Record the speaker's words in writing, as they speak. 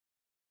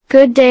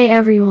Good day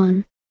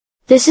everyone.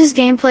 This is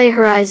Gameplay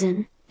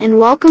Horizon, and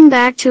welcome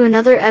back to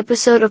another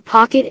episode of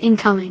Pocket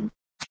Incoming.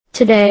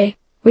 Today,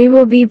 we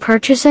will be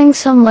purchasing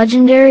some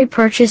legendary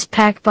purchase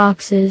pack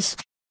boxes.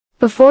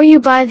 Before you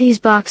buy these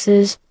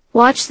boxes,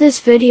 watch this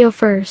video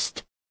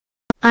first.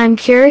 I'm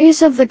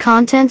curious of the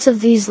contents of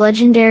these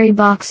legendary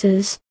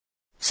boxes,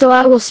 so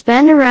I will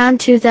spend around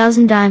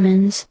 2,000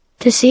 diamonds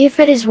to see if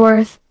it is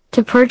worth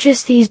to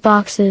purchase these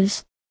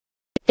boxes.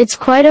 It's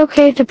quite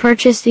okay to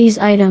purchase these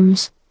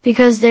items,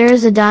 because there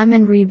is a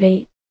diamond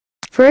rebate.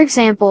 For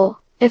example,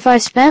 if I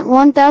spent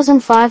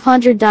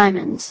 1,500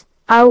 diamonds,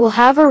 I will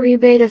have a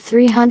rebate of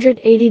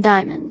 380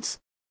 diamonds.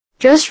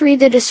 Just read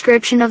the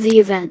description of the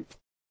event.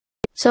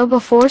 So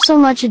before so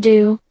much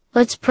ado,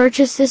 let's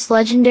purchase this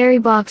legendary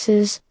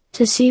boxes,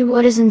 to see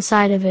what is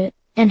inside of it,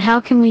 and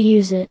how can we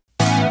use it.